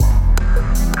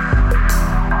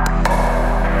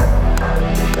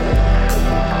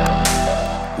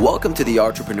Welcome to the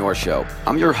Entrepreneur Show.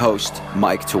 I'm your host,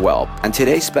 Mike Terwell, and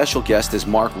today's special guest is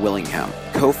Mark Willingham,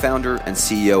 co-founder and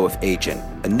CEO of Agent,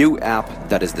 a new app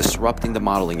that is disrupting the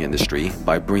modeling industry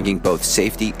by bringing both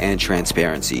safety and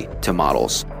transparency to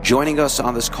models. Joining us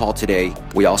on this call today,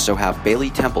 we also have Bailey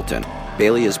Templeton.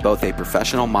 Bailey is both a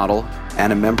professional model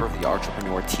and a member of the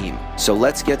Entrepreneur team. So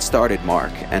let's get started,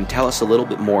 Mark, and tell us a little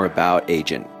bit more about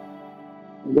Agent.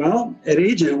 Well, at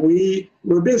Agent,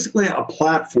 we're basically a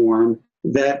platform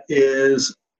that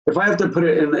is, if I have to put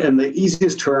it in the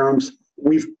easiest terms,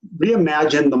 we've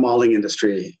reimagined the modeling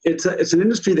industry. It's an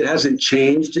industry that hasn't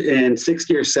changed in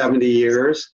 60 or 70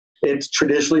 years. It's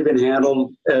traditionally been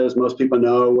handled, as most people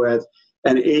know, with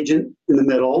an agent in the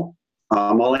middle,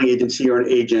 a modeling agency or an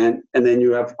agent, and then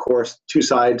you have, of course, two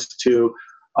sides to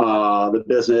the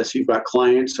business. You've got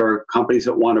clients or companies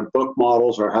that want to book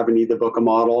models or have a need to book a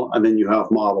model, and then you have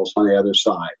models on the other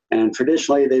side. And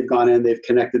traditionally, they've gone in, they've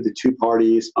connected the two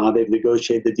parties, they've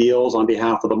negotiated the deals on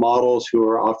behalf of the models, who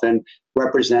are often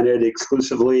represented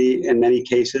exclusively, in many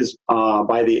cases,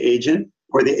 by the agent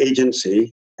or the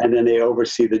agency, and then they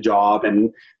oversee the job.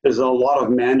 And there's a lot of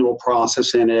manual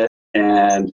process in it,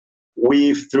 and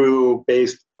we've,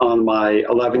 based on my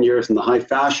 11 years in the high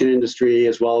fashion industry,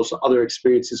 as well as other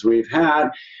experiences we've had,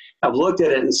 I've looked at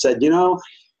it and said,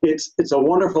 it's a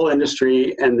wonderful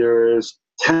industry, and there's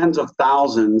tens of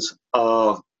thousands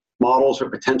of models or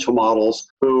potential models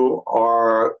who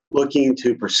are looking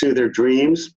to pursue their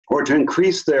dreams or to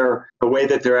increase the way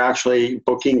that they're actually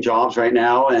booking jobs right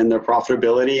now and their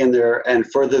profitability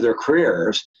and further their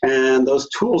careers. And those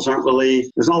tools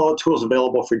there's not a lot of tools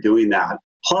available for doing that.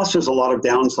 Plus, there's a lot of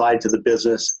downside to the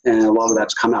business, and a lot of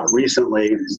that's come out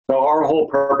recently. So our whole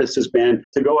purpose has been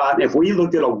to go out, and if we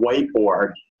looked at a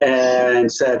whiteboard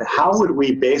and said, how would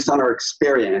we, based on our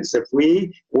experience, if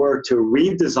we were to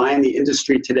redesign the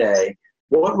industry today,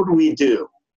 what would we do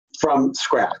from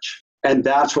scratch? And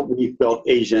that's what we've built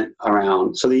Agent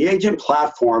around. So the Agent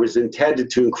platform is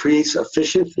intended to increase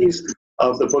efficiencies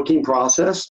of the booking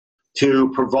process,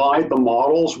 to provide the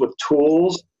models with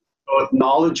tools, both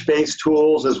knowledge-based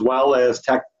tools as well as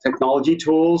technology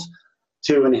tools,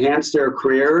 to enhance their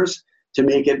careers, to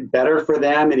make it better for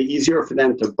them and easier for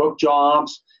them to book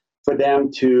jobs, for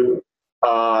them to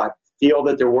feel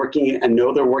that they're working and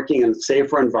know they're working in a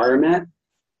safer environment,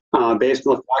 based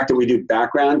on the fact that we do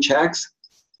background checks,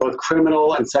 both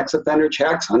criminal and sex offender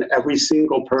checks on every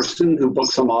single person who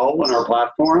books a model on our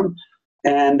platform,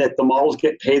 and that the models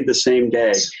get paid the same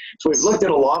day. So we've looked at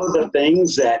a lot of the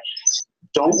things that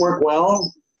don't work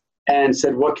well and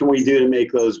said, what can we do to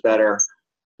make those better?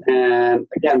 And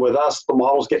again, with us, the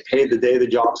models get paid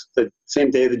the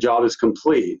same day the job is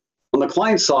complete. On the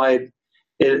client side,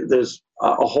 there's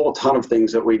a whole ton of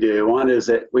things that we do. One is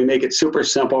that we make it super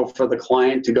simple for the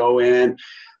client to go in,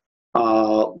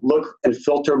 look and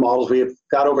filter models. We have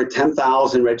got over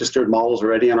 10,000 registered models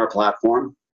already on our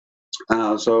platform.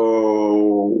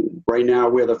 So right now,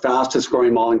 we're the fastest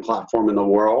growing modeling platform in the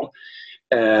world.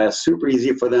 Super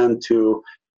easy for them to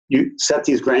set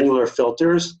these granular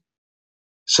filters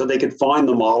so they can find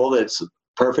the model that's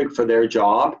perfect for their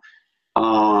job,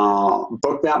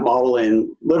 book that model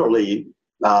in literally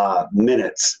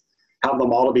minutes, have the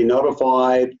model be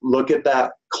notified, look at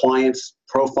that client's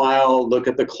profile, look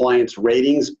at the client's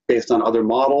ratings based on other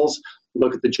models,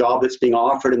 look at the job that's being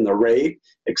offered and the rate,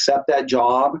 accept that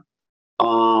job,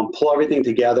 pull everything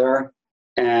together,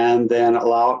 and then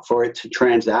allow for it to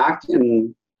transact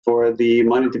and for the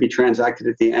money to be transacted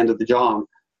at the end of the job.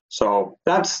 So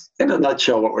that's, in a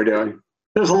nutshell, what we're doing.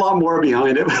 There's a lot more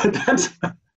behind it, but that's...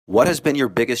 What has been your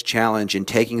biggest challenge in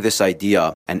taking this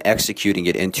idea and executing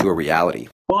it into a reality?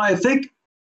 Well, I think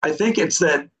it's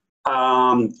that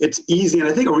it's easy, and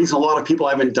I think a reason a lot of people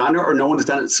haven't done it or no one has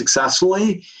done it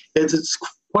successfully is it's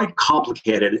quite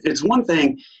complicated. It's one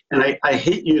thing, and I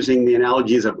hate using the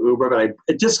analogies of Uber, but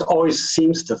it just always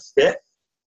seems to fit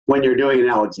when you're doing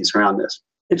analogies around this.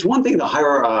 It's one thing to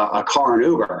hire a car in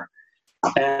Uber,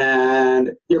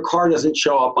 and your car doesn't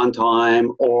show up on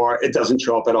time, or it doesn't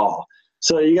show up at all.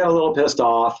 So you get a little pissed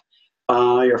off,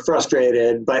 you're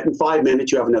frustrated, but in 5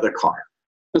 minutes you have another car.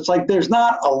 It's like there's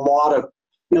not a lot of,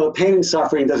 the pain and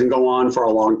suffering doesn't go on for a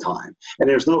long time, and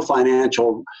there's no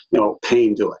financial,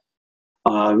 pain to it.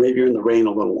 Maybe you're in the rain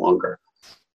a little longer.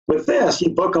 With this,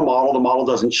 you book a model, the model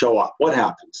doesn't show up. What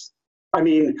happens? I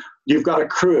mean, you've got a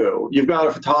crew, you've got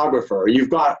a photographer,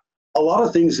 you've got a lot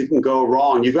of things that can go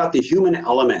wrong. You've got the human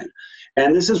element.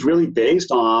 And this is really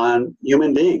based on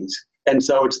human beings. And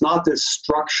so it's not this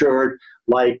structured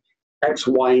like X,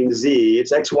 Y, and Z.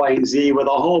 It's X, Y, and Z with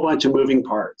a whole bunch of moving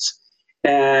parts.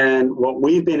 And what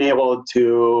we've been able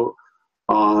to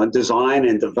design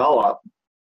and develop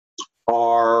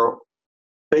are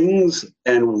things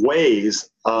and ways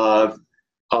of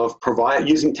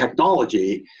using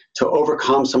technology to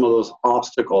overcome some of those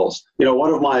obstacles.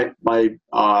 One of my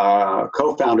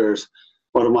co-founders,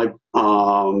 one of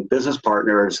my business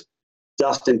partners,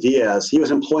 Dustin Diaz, he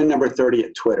was employee number 30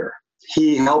 at Twitter.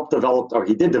 He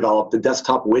did develop the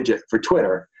desktop widget for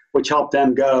Twitter, which helped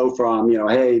them go from,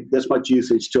 hey, this much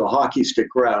usage to a hockey stick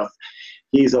growth.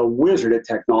 He's a wizard at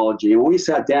technology. And when we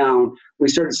sat down, we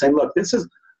started saying, look, this is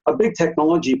a big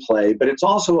technology play, but it's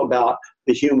also about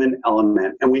the human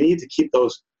element. And we need to keep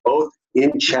those both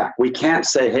in check. We can't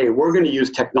say, hey, we're going to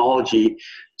use technology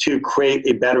to create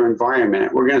a better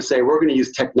environment. We're going to say we're going to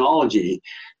use technology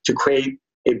to create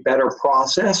a better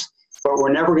process, but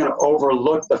we're never going to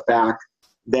overlook the fact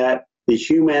that the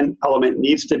human element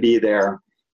needs to be there.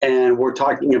 And we're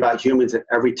talking about humans at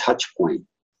every touch point.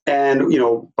 And,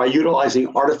 by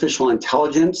utilizing artificial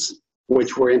intelligence,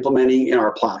 which we're implementing in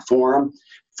our platform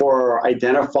for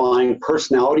identifying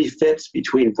personality fits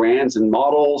between brands and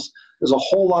models, there's a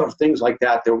whole lot of things like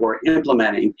that we're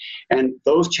implementing. And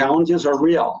those challenges are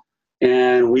real.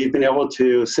 And we've been able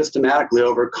to systematically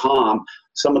overcome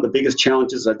some of the biggest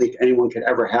challenges I think anyone could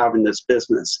ever have in this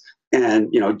business.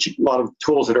 And, a lot of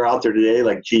tools that are out there today,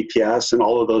 like GPS, and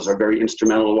all of those are very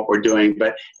instrumental in what we're doing.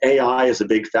 But AI is a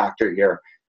big factor here.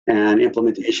 And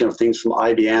implementation of things from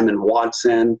IBM and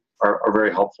Watson are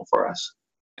very helpful for us.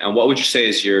 And what would you say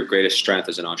is your greatest strength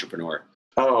as an entrepreneur?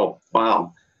 Oh,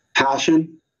 wow.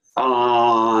 Passion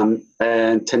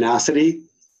and tenacity.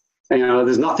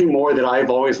 There's nothing more that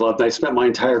I've always loved. I spent my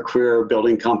entire career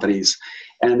building companies,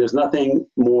 and there's nothing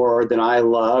more than I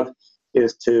love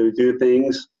is to do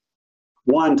things.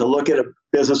 One, to look at a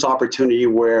business opportunity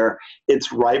where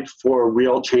it's ripe for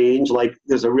real change, like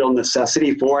there's a real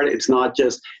necessity for it. It's not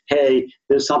just, hey,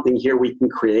 there's something here we can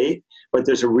create, but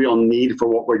there's a real need for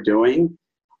what we're doing.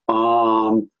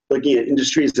 Looking at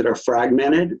industries that are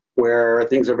fragmented, where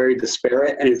things are very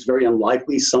disparate, and it's very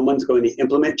unlikely someone's going to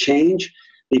implement change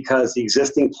because the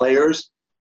existing players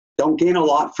don't gain a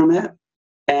lot from it,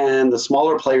 and the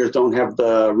smaller players don't have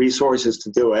the resources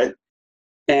to do it.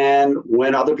 And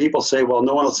when other people say, well,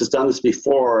 no one else has done this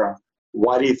before,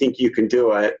 why do you think you can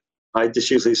do it? I just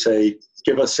usually say,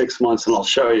 give us 6 months and I'll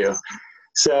show you.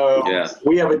 So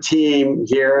We have a team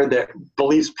here that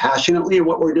believes passionately in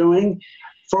what we're doing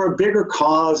for a bigger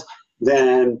cause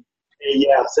than,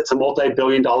 yes, it's a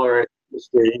multi-billion-dollar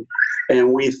industry,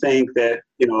 and we think that,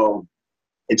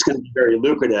 it's going to be very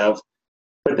lucrative.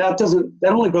 But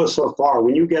that only goes so far.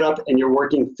 When you get up and you're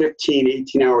working 15,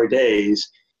 18-hour days,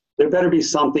 there better be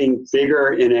something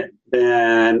bigger in it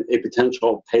than a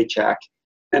potential paycheck.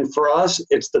 And for us,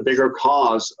 it's the bigger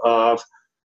cause of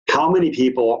how many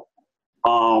people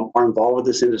are involved with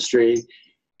this industry,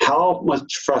 how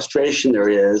much frustration there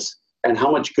is, and how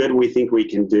much good we think we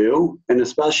can do, and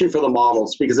especially for the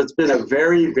models, because it's been a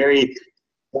very, very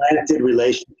planted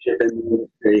relationship in the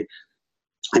industry.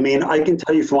 I mean, I can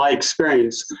tell you from my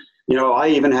experience, I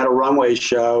even had a runway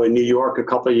show in New York a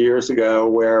couple of years ago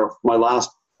where my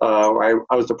last I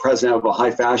was the president of a high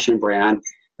fashion brand,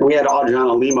 and we had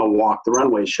Adriana Lima walk the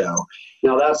runway show.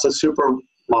 Now that's a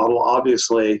supermodel,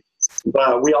 obviously,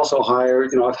 but we also hired,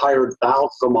 I've hired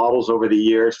thousands of models over the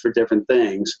years for different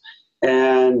things.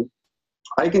 And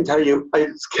I can tell you,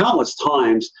 it's countless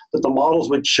times that the models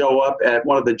would show up at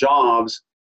one of the jobs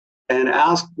and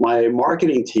ask my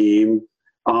marketing team,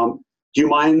 do you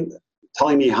mind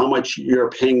telling me how much you're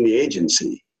paying the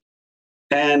agency?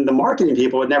 And the marketing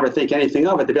people would never think anything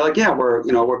of it. They'd be like, yeah,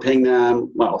 we're paying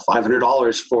them,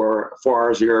 $500 for 4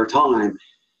 hours of your time.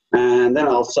 And then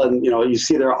all of a sudden, you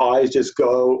see their eyes just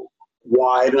go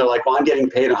wide, and they're like, well, I'm getting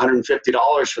paid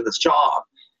 $150 for this job.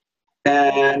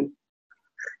 And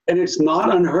it's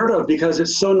not unheard of because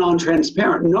it's so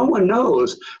non-transparent. No one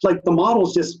knows. Like the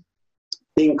model's just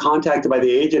being contacted by the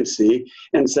agency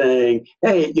and saying,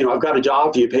 hey, I've got a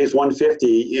job for you, pays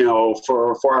 $150,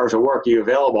 for 4 hours of work. Are you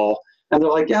available? And they're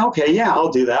like, yeah, okay, yeah,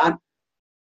 I'll do that.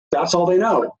 That's all they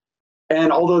know. And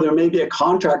although there may be a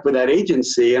contract with that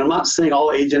agency, and I'm not saying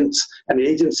all agents and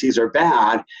agencies are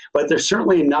bad, but there's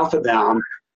certainly enough of them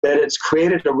that it's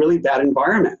created a really bad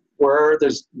environment where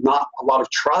there's not a lot of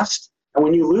trust. And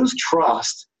when you lose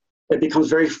trust, it becomes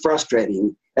very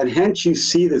frustrating. And hence you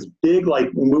see this big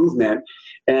movement,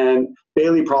 and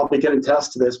Bailey probably can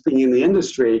attest to this being in the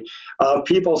industry, of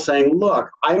people saying, look,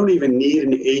 I don't even need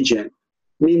an agent.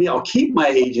 Meaning I'll keep my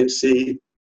agency,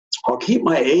 I'll keep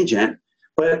my agent,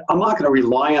 but I'm not going to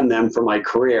rely on them for my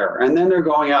career. And then they're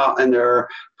going out and they're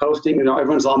posting,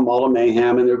 everyone's on Model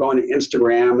Mayhem, and they're going to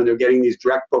Instagram and they're getting these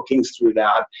direct bookings through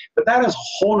that. But that is a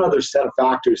whole other set of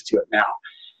factors to it now.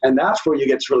 And that's where you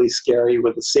get really scary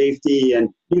with the safety, and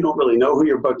you don't really know who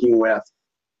you're booking with.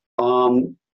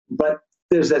 But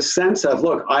there's a sense of,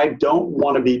 look, I don't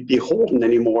want to be beholden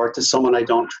anymore to someone I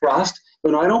don't trust,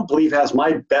 but I don't believe has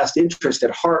my best interest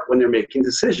at heart when they're making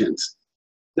decisions.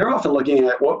 They're often looking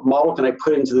at what model can I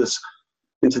put into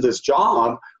this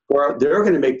job where they're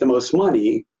going to make the most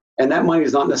money, and that money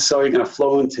is not necessarily going to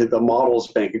flow into the model's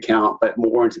bank account, but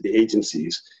more into the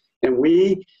agency's. And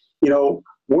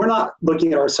we're not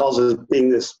looking at ourselves as being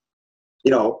this,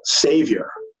 savior.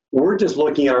 We're just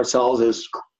looking at ourselves as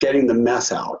getting the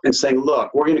mess out and saying,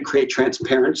 look, we're going to create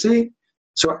transparency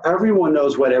so everyone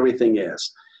knows what everything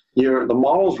is. The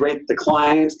models rate the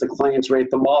clients rate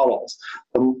the models.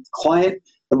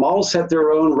 The models set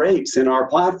their own rates in our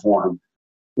platform.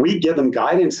 We give them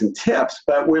guidance and tips,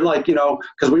 but we're like,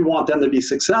 because we want them to be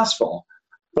successful.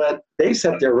 But they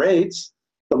set their rates.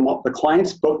 The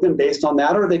clients book them based on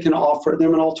that, or they can offer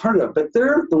them an alternative. But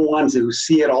they're the ones who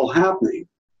see it all happening.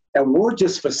 And we're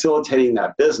just facilitating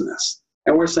that business.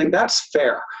 And we're saying that's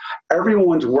fair.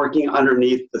 Everyone's working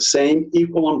underneath the same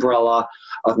equal umbrella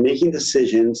of making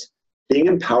decisions, being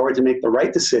empowered to make the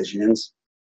right decisions,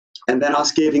 and then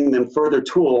us giving them further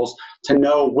tools to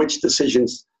know which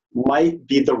decisions might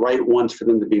be the right ones for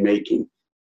them to be making.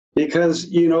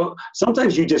 Because,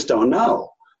 sometimes you just don't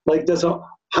know. Like,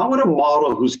 how would a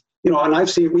model who's,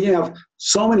 and we have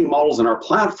so many models in our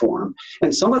platform,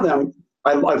 and some of them,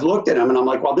 I've looked at them and I'm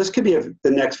like, well, this could be the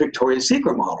next Victoria's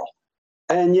Secret model.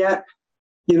 And yet,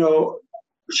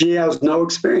 she has no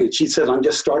experience. She says, I'm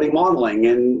just starting modeling.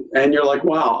 And you're like,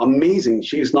 wow, amazing.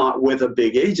 She's not with a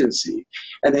big agency.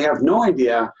 And they have no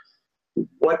idea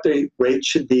what the rate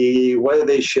should be, whether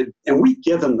they should, and we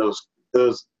give them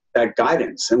that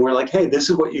guidance. And we're like, hey,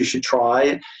 this is what you should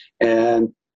try.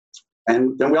 And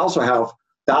then we also have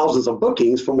thousands of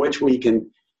bookings from which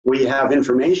we have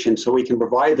information, so we can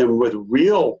provide them with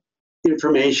real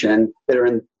information that are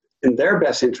in their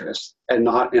best interest and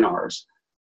not in ours.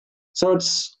 So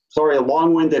it's, sorry, a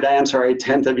long-winded answer. I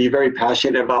tend to be very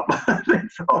passionate about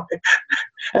things.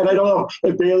 And I don't know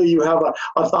if Bailey, you have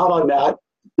a thought on that,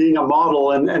 being a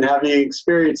model and having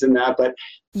experience in that. But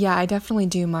yeah, I definitely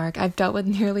do, Mark. I've dealt with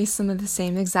nearly some of the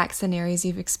same exact scenarios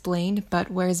you've explained,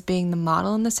 but whereas being the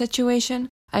model in the situation,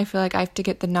 I feel like I have to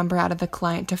get the number out of the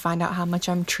client to find out how much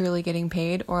I'm truly getting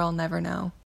paid, or I'll never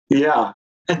know. Yeah.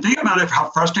 And think about it, how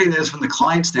frustrating it is from the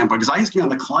client standpoint, because I used to be on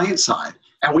the client side,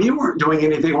 and we weren't doing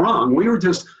anything wrong. We were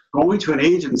just going to an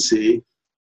agency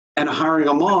and hiring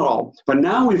a model. But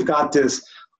now we've got this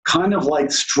kind of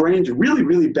like strange, really,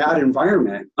 really bad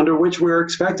environment under which we're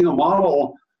expecting a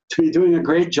model to be doing a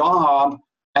great job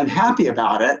and happy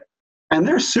about it. And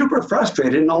they're super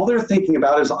frustrated, and all they're thinking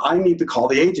about is, I need to call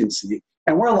the agency.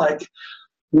 And we're like,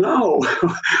 no,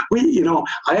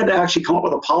 I had to actually come up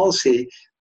with a policy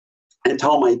and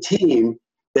tell my team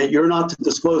that you're not to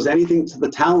disclose anything to the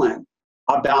talent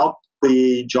about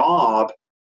the job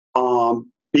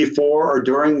before or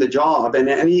during the job. And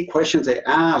any questions they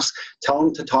ask, tell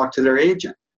them to talk to their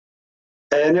agent.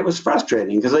 And it was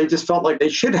frustrating because they just felt like they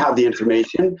should have the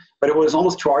information, but it was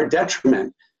almost to our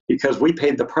detriment because we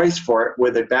paid the price for it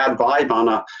with a bad vibe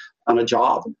on a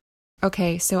job.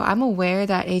 Okay, so I'm aware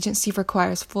that agency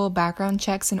requires full background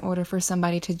checks in order for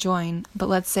somebody to join, but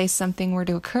let's say something were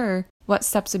to occur, what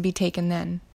steps would be taken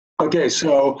then? Okay,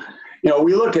 so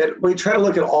we try to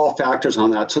look at all factors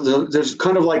on that. So there's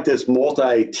kind of like this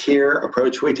multi-tier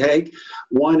approach we take.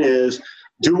 One is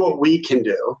do what we can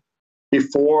do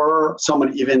before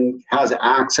someone even has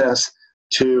access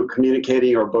to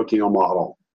communicating or booking a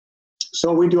model.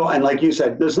 So we do, and like you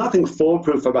said, there's nothing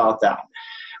foolproof about that.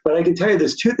 But I can tell you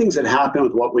there's two things that happen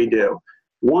with what we do.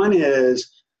 One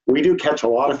is we do catch a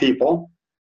lot of people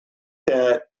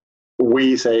that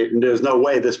we say there's no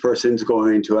way this person's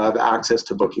going to have access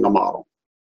to booking a model.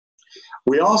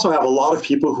 We also have a lot of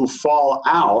people who fall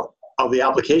out of the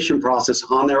application process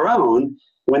on their own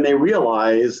when they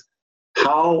realize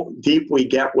how deep we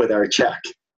get with our check.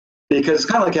 Because it's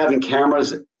kind of like having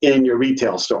cameras in your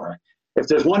retail store. If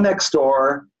there's one next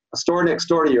door, a store next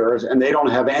door to yours, and they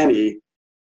don't have any,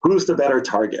 who's the better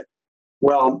target?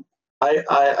 Well,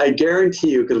 I guarantee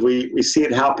you, because we see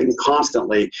it happening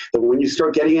constantly, that when you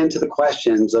start getting into the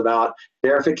questions about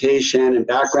verification and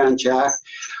background check,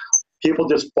 people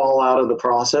just fall out of the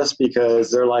process because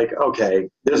they're like, okay,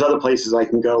 there's other places I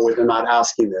can go where they're not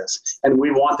asking this. And we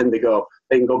want them to go.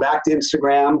 They can go back to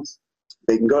Instagram,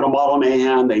 they can go to Model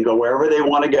Mayhem, they can go wherever they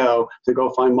want to go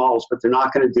find models, but they're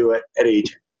not going to do it at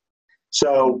Agent.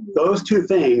 So those two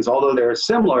things, although they're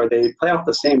similar, they play out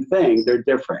the same thing, they're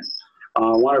different.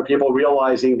 One are people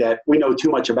realizing that we know too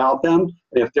much about them,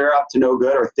 and if they're up to no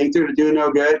good or think they're to do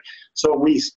no good. So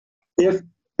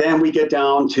then we get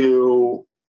down to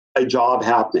a job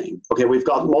happening. Okay, we've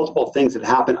got multiple things that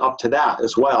happen up to that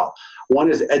as well. One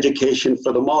is education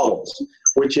for the models,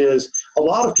 which is a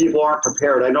lot of people aren't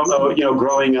prepared. I don't know,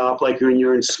 growing up, like when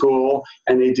you're in school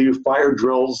and they do fire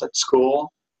drills at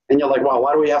school, and you're like, wow,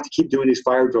 why do we have to keep doing these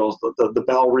fire drills? The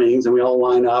bell rings and we all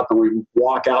line up and we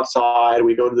walk outside and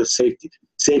we go to the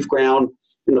safe ground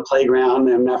in the playground,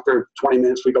 and after 20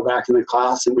 minutes we go back in the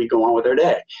class and we go on with our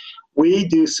day. We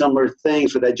do similar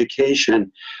things with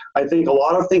education. I think a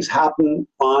lot of things happen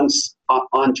on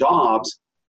jobs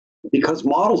because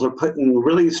models are put in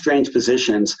really strange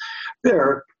positions.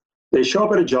 They show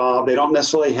up at a job, they don't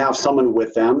necessarily have someone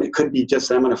with them. It could be just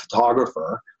them and a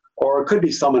photographer, or it could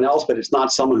be someone else, but it's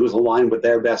not someone who's aligned with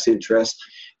their best interest.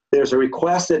 There's a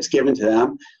request that's given to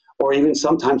them, or even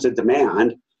sometimes a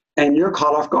demand, and you're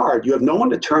caught off guard. You have no one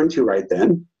to turn to right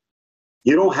then.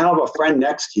 You don't have a friend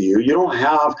next to you. You don't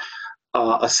have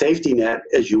a safety net,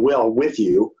 as you will, with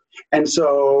you. And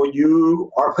so you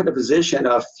are put in a position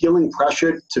of feeling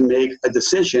pressured to make a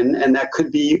decision, and that could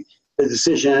be a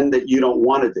decision that you don't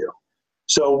want to do.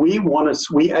 So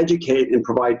we educate and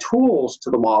provide tools to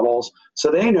the models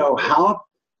so they know how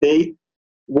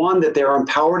that they're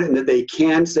empowered and that they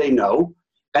can say no,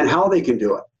 and how they can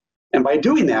do it. And by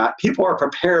doing that, people are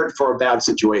prepared for a bad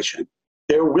situation.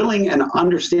 They're willing and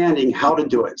understanding how to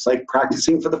do it. It's like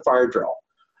practicing for the fire drill.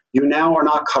 You now are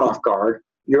not caught off guard.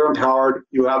 You're empowered.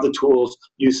 You have the tools.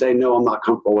 You say, no, I'm not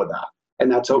comfortable with that.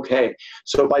 And that's okay.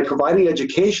 So by providing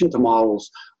education to models,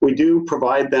 we do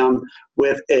provide them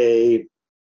with a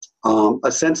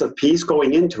sense of peace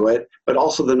going into it, but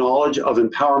also the knowledge of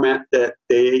empowerment that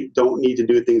they don't need to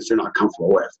do things they're not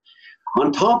comfortable with.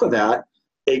 On top of that,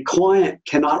 a client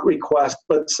cannot request,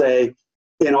 let's say,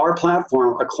 in our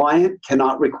platform, a client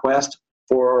cannot request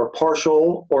for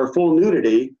partial or full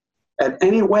nudity at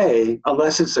any way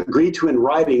unless it's agreed to in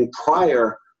writing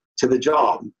prior to the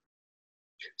job.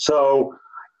 So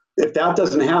if that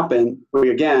doesn't happen,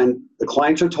 the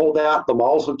clients are told that, the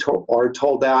models are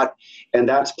told that, and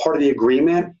that's part of the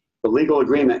agreement, the legal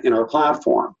agreement in our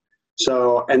platform.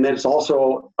 So, and then it's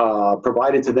also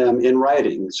provided to them in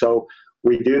writing. So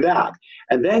we do that.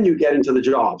 And then you get into the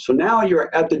job. So now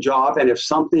you're at the job, and if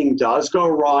something does go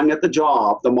wrong at the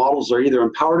job, the models are either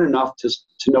empowered enough to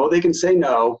know they can say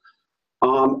no,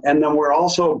 and then we're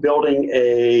also building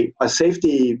a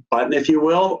safety button, if you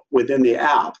will, within the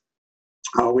app.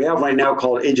 We have right now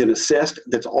called Agent Assist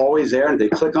that's always there, and they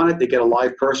click on it, they get a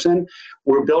live person.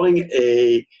 We're building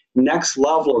a next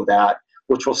level of that,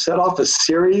 which will set off a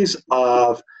series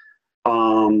of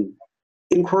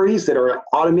inquiries that are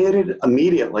automated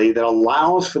immediately that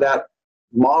allows for that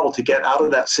model to get out of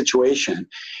that situation,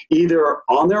 either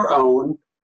on their own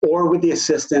or with the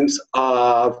assistance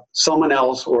of someone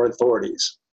else or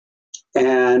authorities.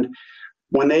 And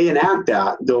when they enact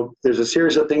that, there's a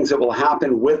series of things that will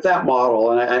happen with that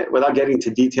model. And without getting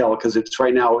into detail, because it's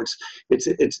right now it's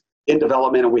in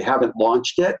development and we haven't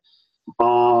launched it.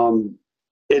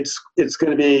 It's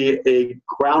going to be a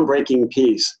groundbreaking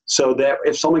piece, so that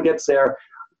if someone gets there,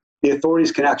 the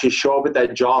authorities can actually show up at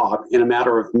that job in a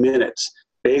matter of minutes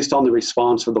based on the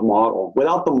response of the model,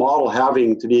 without the model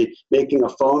having to be making a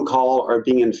phone call or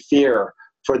being in fear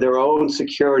for their own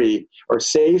security or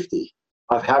safety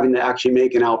of having to actually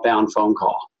make an outbound phone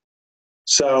call.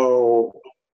 So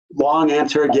long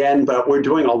answer again, but we're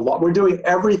doing a lot. We're doing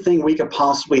everything we could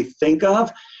possibly think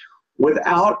of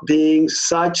without being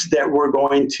such that we're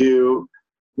going to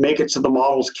make it so the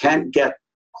models can't get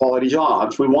quality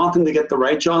jobs. We want them to get the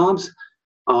right jobs,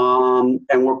 and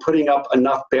we're putting up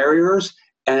enough barriers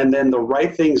and then the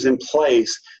right things in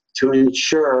place to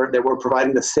ensure that we're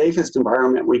providing the safest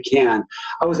environment we can.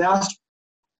 I was asked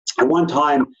at one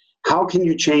time, how can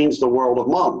you change the world of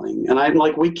modeling? And I'm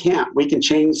like, we can't. We can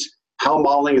change how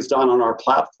modeling is done on our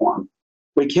platform.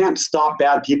 We can't stop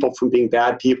bad people from being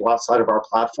bad people outside of our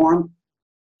platform,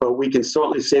 but we can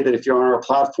certainly say that if you're on our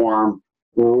platform,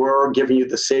 we're giving you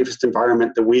the safest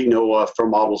environment that we know of for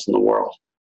models in the world.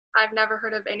 I've never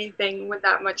heard of anything with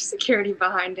that much security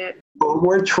behind it. But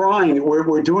we're trying.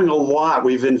 We're doing a lot.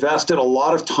 We've invested a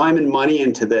lot of time and money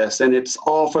into this, and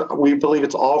we believe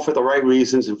it's all for the right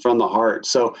reasons and from the heart.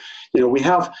 So, we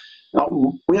have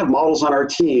models on our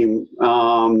team,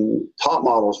 top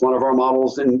models. One of our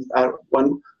models,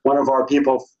 one of our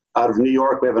people out of New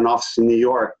York, we have an office in New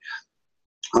York,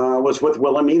 was with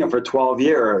Wilhelmina for 12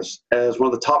 years as one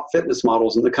of the top fitness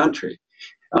models in the country.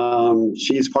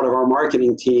 She's part of our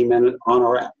marketing team and on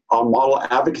our model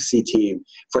advocacy team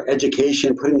for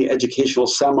education, putting the educational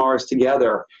seminars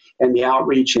together and the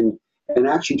outreach and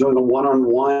actually doing a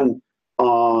one-on-one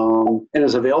and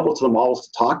is available to the models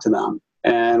to talk to them.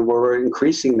 And we're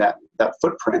increasing that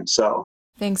footprint. So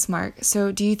thanks, Mark.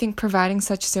 So do you think providing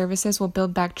such services will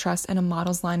build back trust in a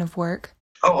model's line of work?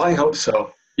 Oh, I hope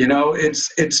so. I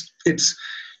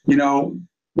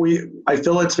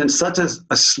feel it's been such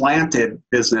a slanted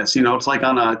business. It's like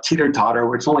on a teeter-totter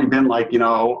where it's only been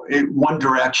in one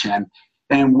direction.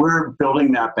 And we're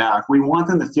building that back. We want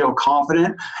them to feel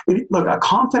confident. Even with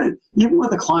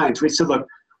the clients, we said, look,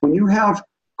 when you have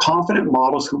confident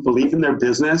models who believe in their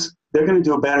business, they're going to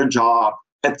do a better job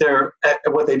at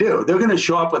what they do. They're going to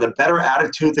show up with a better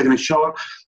attitude. They're going to show up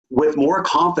with more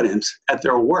confidence at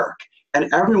their work.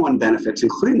 And everyone benefits,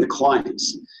 including the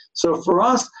clients. So for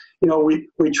us,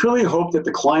 we truly hope that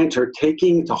the clients are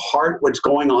taking to heart what's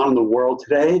going on in the world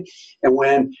today. And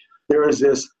when there is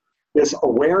this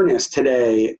awareness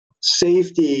today,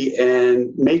 safety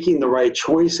and making the right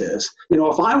choices.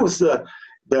 If I was the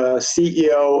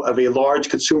CEO of a large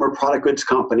consumer product goods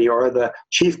company or the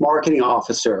chief marketing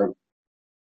officer,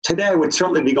 today I would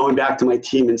certainly be going back to my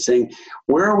team and saying,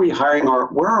 where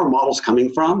are our models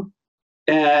coming from?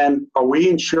 And are we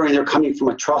ensuring they're coming from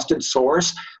a trusted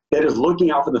source that is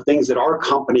looking out for the things that our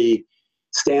company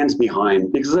stands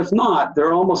behind? Because if not,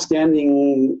 they're almost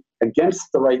standing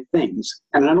against the right things.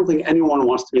 And I don't think anyone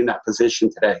wants to be in that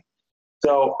position today.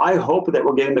 So I hope that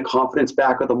we're getting the confidence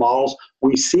back with the models.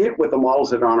 We see it with the models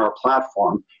that are on our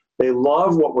platform. They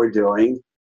love what we're doing,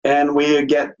 and we're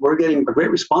getting a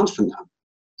great response from them.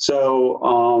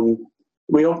 So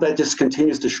we hope that just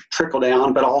continues to trickle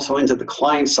down, but also into the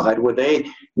client side where they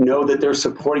know that they're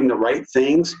supporting the right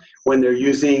things when they're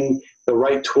using the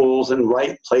right tools and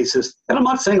right places. And I'm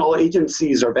not saying all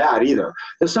agencies are bad either.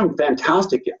 There's some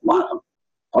fantastic,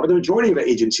 probably the majority of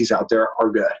agencies out there are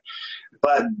good.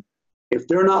 But if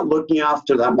they're not looking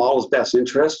after that model's best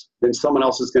interest, then someone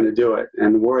else is going to do it.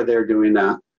 And we're there doing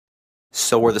that.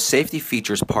 So were the safety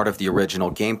features part of the original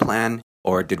game plan,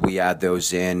 or did we add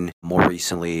those in more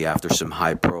recently after some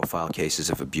high-profile cases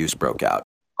of abuse broke out?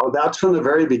 Oh, that's from the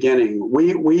very beginning.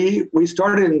 We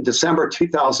started in December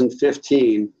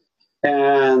 2015,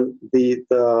 and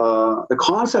the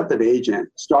concept of Agent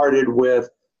started with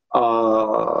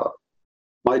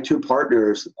my two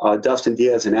partners, Dustin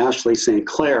Diaz and Ashley St.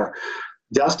 Clair.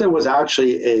 Dustin was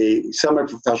actually a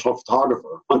semi-professional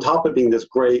photographer, on top of being this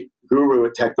great guru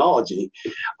at technology.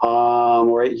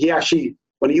 Where he actually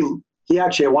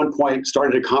at one point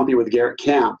started a company with Garrett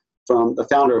Camp, from the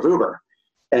founder of Uber.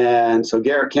 And so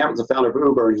Garrett Camp was the founder of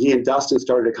Uber, and he and Dustin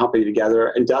started a company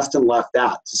together. And Dustin left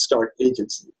that to start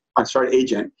Agent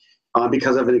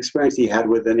because of an experience he had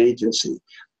with an agency,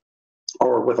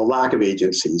 or with a lack of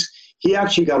agencies. He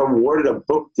actually got awarded a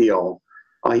book deal.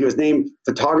 He was named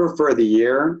Photographer of the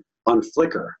Year on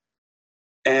Flickr.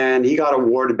 And he got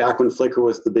awarded back when Flickr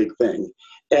was the big thing.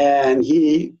 And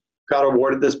he got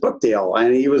awarded this book deal.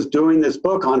 And he was doing this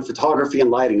book on photography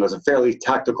and lighting. It was a fairly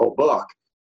technical book.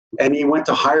 And he went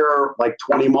to hire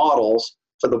 20 models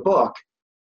for the book.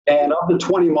 And of the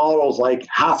 20 models,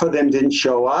 half of them didn't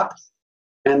show up.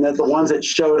 And then the ones that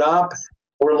showed up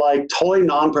were totally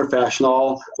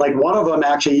non-professional. One of them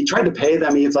actually, he tried to pay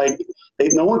them. He's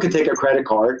no one could take a credit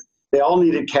card. They all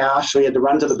needed cash, so he had to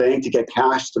run to the bank to get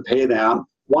cash to pay them.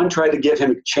 One tried to give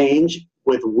him change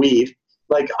with weed.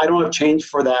 I don't have change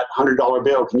for that $100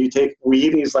 bill. Can you take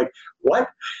weed? And he's like, what?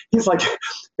 He's like,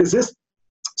 is this?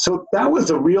 So that was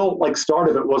the real start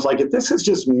of it, was if this is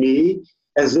just me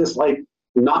as this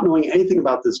not knowing anything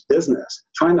about this business,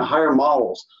 trying to hire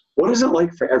models, what is it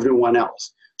like for everyone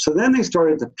else? So then they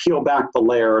started to peel back the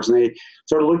layers, and they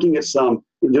started looking at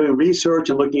doing research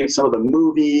and looking at some of the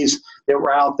movies that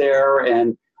were out there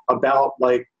and about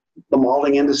the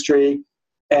modeling industry,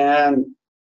 and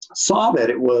saw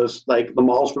that it was the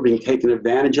models were being taken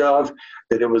advantage of,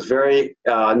 that it was very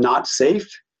not safe,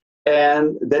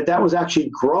 and that was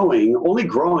actually only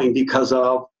growing because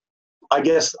of, I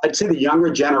guess I'd say, the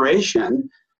younger generation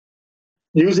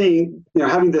using,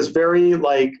 having this very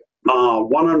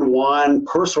one-on-one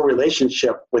personal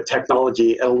relationship with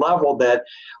technology at a level that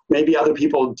maybe other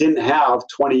people didn't have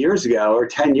 20 years ago or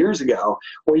 10 years ago,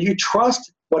 where you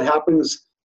trust what happens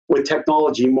with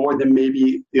technology more than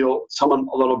maybe someone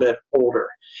a little bit older.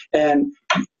 And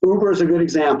Uber is a good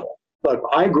example. Look,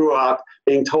 I grew up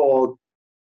being told,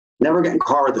 never get in a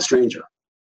car with a stranger.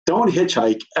 Don't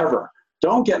hitchhike ever.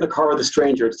 Don't get in a car with a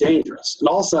stranger. It's dangerous. And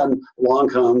all of a sudden, along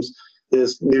comes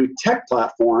this new tech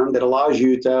platform that allows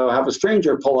you to have a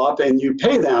stranger pull up and you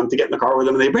pay them to get in the car with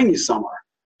them and they bring you somewhere.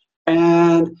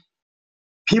 And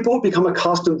people become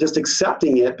accustomed just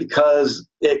accepting it because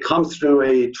it comes through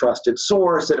a trusted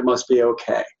source that it must be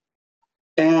okay.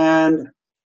 And,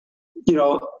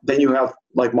 then you have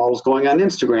like models going on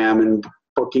Instagram and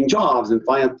booking jobs and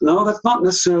find, no, that's not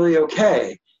necessarily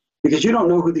okay, because you don't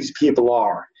know who these people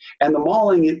are. And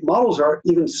the models are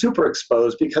even super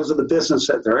exposed because of the business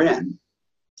that they're in.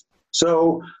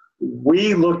 So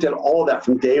we looked at all that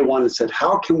from day one and said,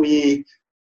 how can we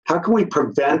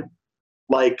prevent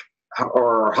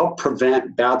or help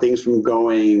prevent bad things from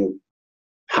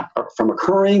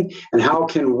occurring, and how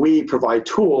can we provide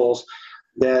tools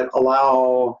that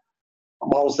allow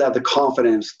models to have the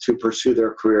confidence to pursue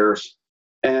their careers.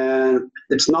 And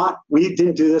we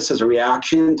didn't do this as a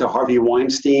reaction to Harvey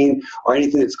Weinstein or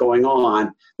anything that's going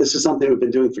on. This is something we've been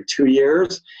doing for 2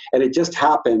 years, and it just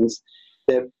happens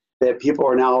that people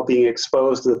are now being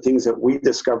exposed to the things that we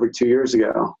discovered 2 years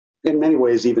ago. In many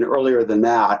ways, even earlier than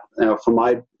that, from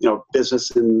my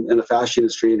business in the fashion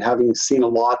industry, and having seen a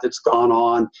lot that's gone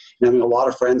on, and having a lot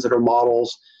of friends that are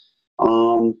models,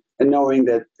 and knowing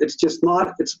that it's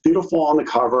beautiful on the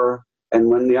cover, and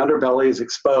when the underbelly is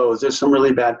exposed, there's some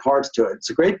really bad parts to it. It's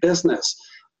a great business,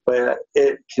 but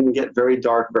it can get very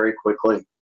dark very quickly.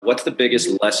 What's the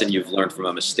biggest lesson you've learned from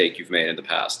a mistake you've made in the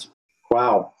past?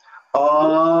 Wow.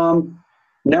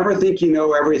 Never think you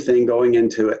know everything going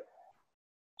into it.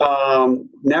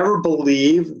 Never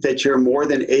believe that you're more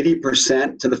than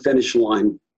 80% to the finish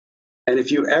line. And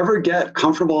if you ever get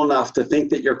comfortable enough to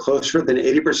think that you're closer than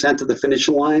 80% to the finish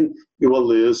line, you will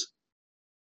lose,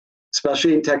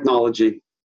 especially in technology.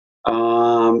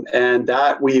 And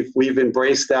that we've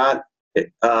embraced that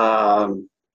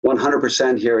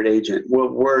 100% here at Agent.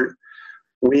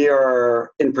 We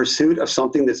are in pursuit of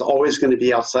something that's always going to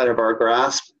be outside of our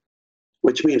grasp,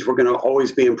 which means we're going to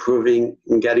always be improving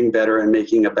and getting better and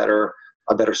making a better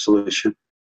solution.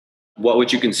 What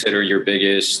would you consider your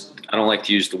biggest, I don't like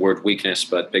to use the word weakness,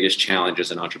 but biggest challenge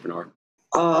as an entrepreneur?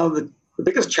 The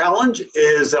biggest challenge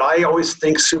is that I always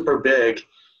think super big.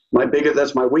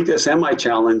 That's my weakness and my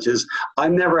challenge is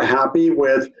I'm never happy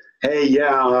with, hey,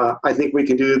 yeah, I think we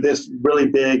can do this really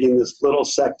big in this little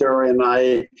sector, and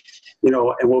and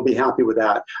we'll be happy with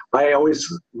that. I always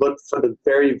look for the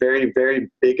very, very, very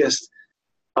biggest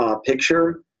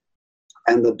picture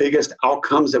and the biggest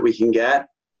outcomes that we can get,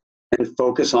 and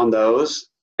focus on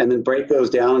those, and then break those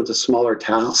down into smaller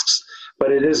tasks.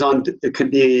 But it could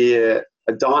be a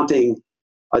daunting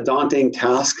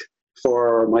task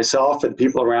for myself and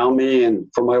people around me, and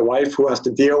for my wife, who has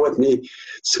to deal with me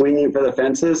swinging for the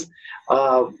fences.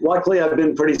 Luckily, I've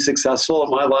been pretty successful in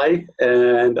my life,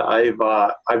 and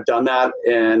I've done that.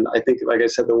 And I think, like I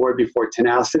said, the word before,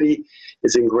 tenacity,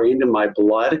 is ingrained in my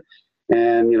blood.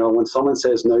 And when someone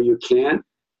says no, you can't,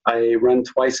 I run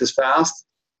twice as fast.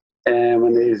 And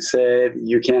when they say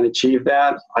you can't achieve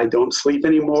that, I don't sleep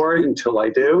anymore until I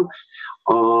do.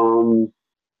 And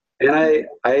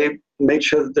I make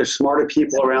sure that there's smarter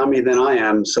people around me than I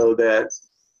am, so that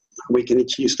we can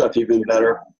achieve stuff even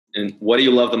better. And what do you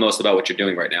love the most about what you're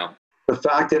doing right now? The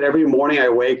fact that every morning I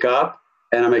wake up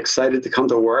and I'm excited to come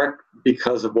to work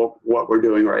because of what we're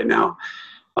doing right now.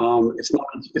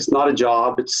 It's not a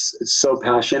job. It's so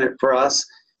passionate for us.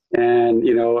 And,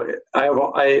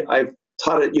 I've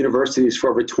taught at universities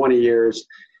for over 20 years,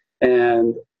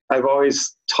 and I've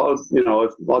always taught, a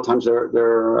lot of times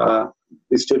they're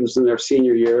these students in their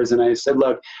senior years. And I said,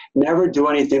 look, never do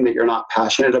anything that you're not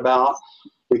passionate about,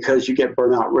 because you get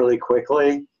burnt out really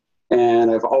quickly.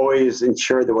 And I've always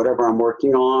ensured that whatever I'm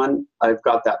working on, I've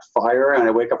got that fire, and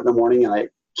I wake up in the morning and I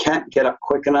can't get up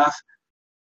quick enough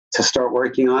to start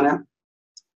working on it.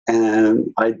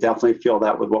 And I definitely feel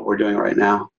that with what we're doing right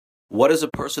now. What is a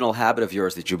personal habit of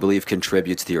yours that you believe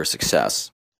contributes to your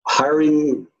success?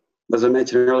 Hiring, as I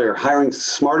mentioned earlier, hiring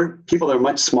smarter people that are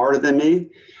much smarter than me,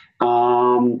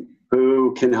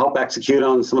 who can help execute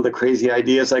on some of the crazy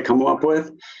ideas I come up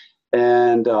with.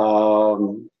 And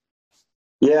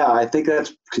I think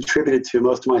that's contributed to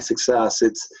most of my success.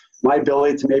 It's my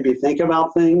ability to maybe think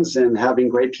about things, and having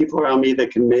great people around me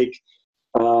that can make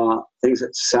things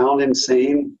that sound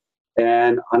insane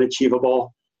and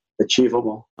unachievable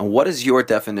achievable. And what is your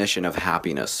definition of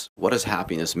happiness? What does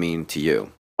happiness mean to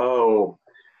you?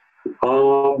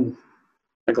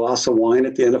 A glass of wine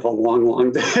at the end of a long,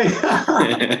 long day.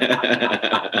 I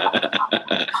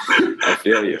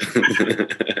feel you.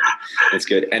 That's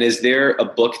good. And is there a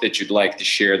book that you'd like to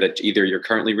share that either you're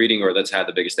currently reading or that's had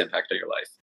the biggest impact on your life?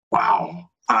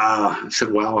 Wow. I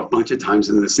said wow a bunch of times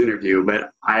in this interview, but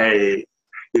I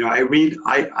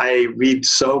read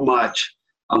so much.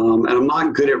 And I'm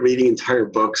not good at reading entire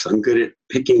books. I'm good at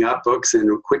picking up books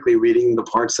and quickly reading the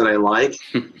parts that I like.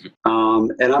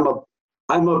 And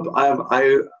I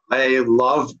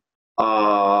love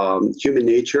human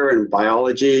nature and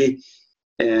biology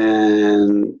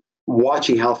and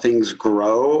watching how things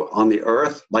grow on the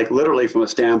earth, like literally from a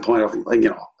standpoint of, like,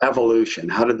 evolution.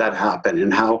 How did that happen?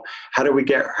 And how did we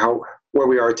get where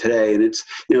we are today? And it's,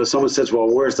 someone says, well,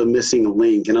 where's the missing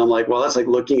link? And I'm like, well, that's like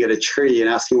looking at a tree and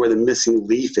asking where the missing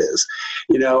leaf is,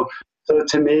 So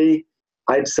to me,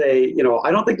 I'd say,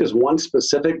 I don't think there's one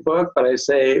specific book, but I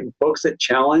say books that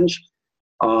challenge,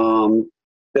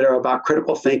 that are about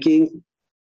critical thinking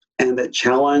and that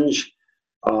challenge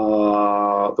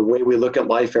the way we look at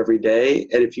life every day.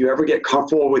 And if you ever get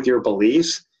comfortable with your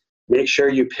beliefs, make sure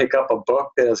you pick up a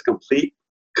book that has a complete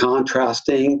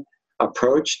contrasting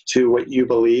approach to what you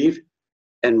believe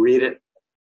and read it.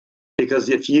 Because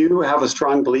if you have a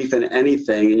strong belief in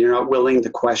anything and you're not willing to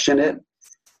question it,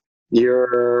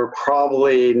 you're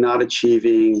probably not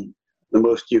achieving the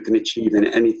most you can achieve in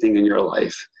anything in your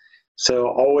life. So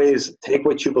always take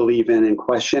what you believe in and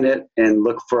question it and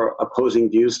look for opposing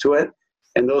views to it.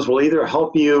 And those will either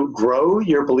help you grow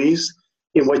your beliefs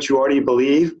in what you already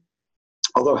believe,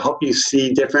 or they'll help you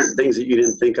see different things that you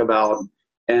didn't think about.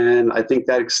 And I think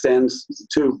that extends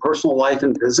to personal life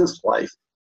and business life.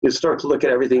 You start to look at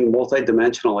everything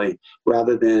multidimensionally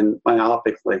rather than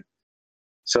myopically.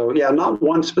 So yeah, not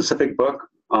one specific book,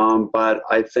 but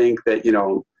I think that,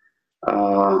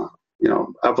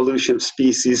 evolution of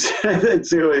species,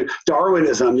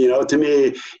 Darwinism, to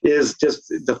me is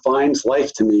just defines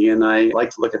life to me. And I like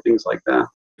to look at things like that.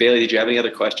 Bailey, did you have any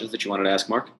other questions that you wanted to ask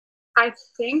Mark? I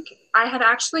think I had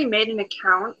actually made an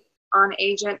account on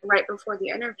Agent right before the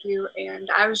interview, and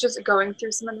I was just going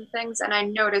through some of the things, and I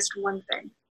noticed one thing.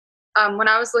 When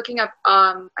I was looking up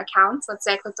accounts, let's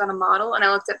say I clicked on a model and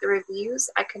I looked at the reviews,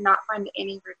 I could not find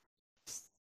any reviews.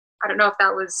 I don't know if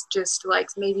that was just like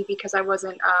maybe because I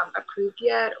wasn't approved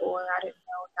yet, or I didn't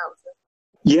know if that was it.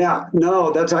 Yeah,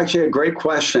 no, that's actually a great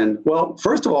question. Well,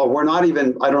 first of all, we're not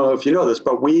even, I don't know if you know this,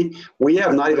 but we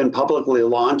have not even publicly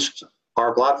launched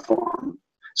our platform.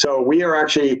 So we are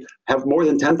actually have more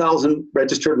than 10,000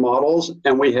 registered models,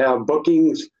 and we have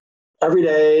bookings every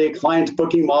day, clients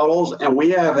booking models, and we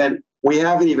haven't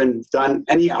even done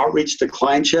any outreach to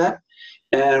clients yet.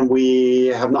 And we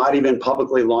have not even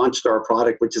publicly launched our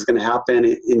product, which is going to happen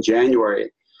in January.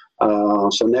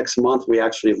 So next month, we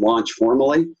actually launch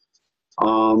formally.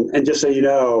 And just so you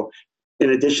know,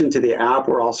 in addition to the app,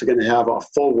 we're also going to have a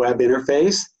full web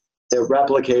interface that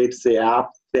replicates the app,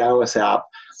 the iOS app,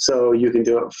 so you can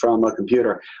do it from a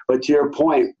computer. But to your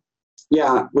point,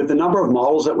 yeah, with the number of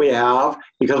models that we have,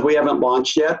 because we haven't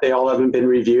launched yet, they all haven't been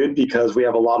reviewed because we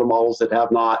have a lot of models that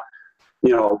have not,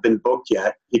 been booked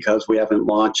yet because we haven't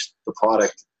launched the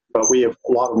product. But we have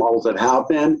a lot of models that have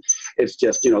been. It's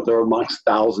just, they're amongst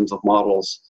thousands of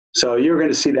models. So you're going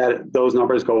to see that those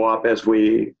numbers go up as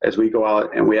we go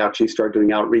out and we actually start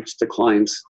doing outreach to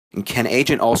clients. And can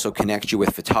Agent also connect you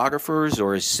with photographers,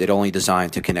 or is it only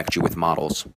designed to connect you with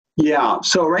models? Yeah,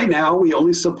 so right now we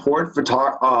only support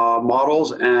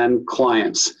models and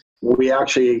clients. We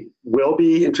actually will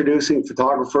be introducing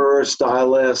photographers,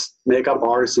 stylists, makeup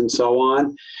artists, and so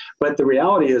on. But the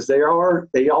reality is they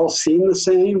all seem the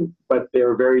same, but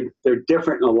they're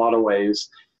different in a lot of ways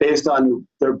based on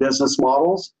their business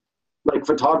models. Like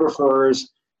photographers,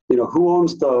 who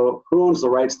owns the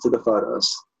rights to the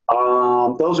photos?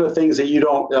 Those are things that you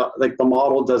don't, like the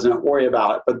model doesn't worry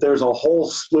about, but there's a whole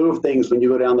slew of things when you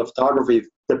go down the photography,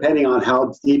 depending on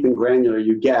how deep and granular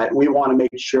you get. We want to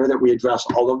make sure that we address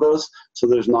all of those so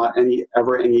there's not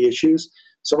ever any issues.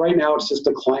 So right now it's just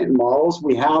the client and models.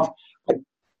 We have, I'd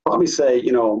probably say,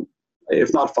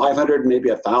 if not 500, maybe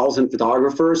 1,000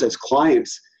 photographers as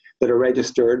clients that are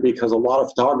registered because a lot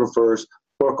of photographers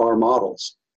book our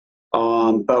models.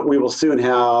 But we will soon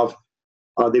have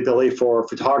the ability for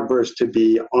photographers to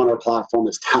be on our platform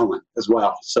as talent as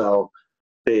well. So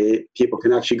people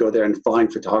can actually go there and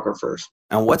find photographers.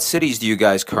 And what cities do you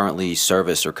guys currently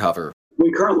service or cover?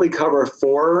 We currently cover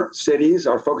 4 cities.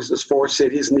 Our focus is 4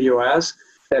 cities in the U.S.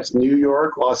 That's New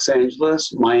York, Los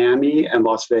Angeles, Miami, and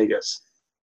Las Vegas.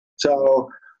 So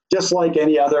just like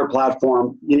any other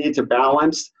platform, you need to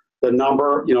balance the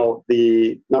number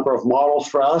of models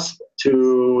for us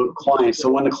to clients. So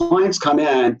when the clients come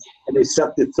in and they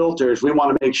set the filters, we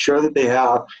want to make sure that they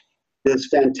have this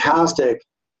fantastic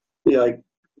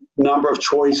number of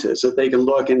choices that they can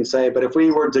look and say, but if we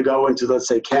were to go into, let's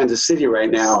say, Kansas City right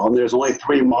now, and there's only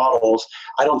 3 models,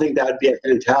 I don't think that'd be a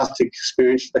fantastic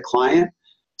experience for the client.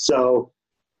 So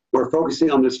we're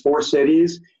focusing on these 4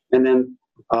 cities, and then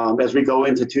as we go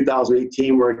into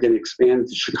 2018, we're going to expand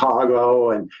to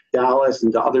Chicago and Dallas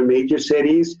and to other major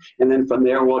cities. And then from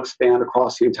there, we'll expand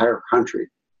across the entire country.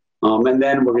 And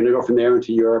then we're going to go from there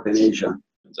into Europe and Asia.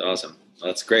 That's awesome.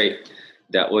 That's great.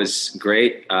 That was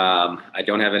great. I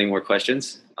don't have any more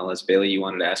questions, unless Bailey, you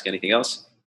wanted to ask anything else?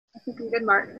 I think I'm good,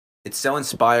 Mark. It's so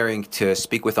inspiring to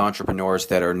speak with entrepreneurs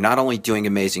that are not only doing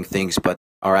amazing things, but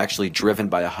are actually driven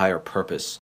by a higher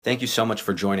purpose. Thank you so much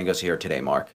for joining us here today,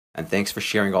 Mark. And thanks for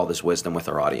sharing all this wisdom with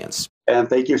our audience. And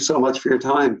thank you so much for your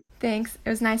time. Thanks. It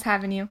was nice having you.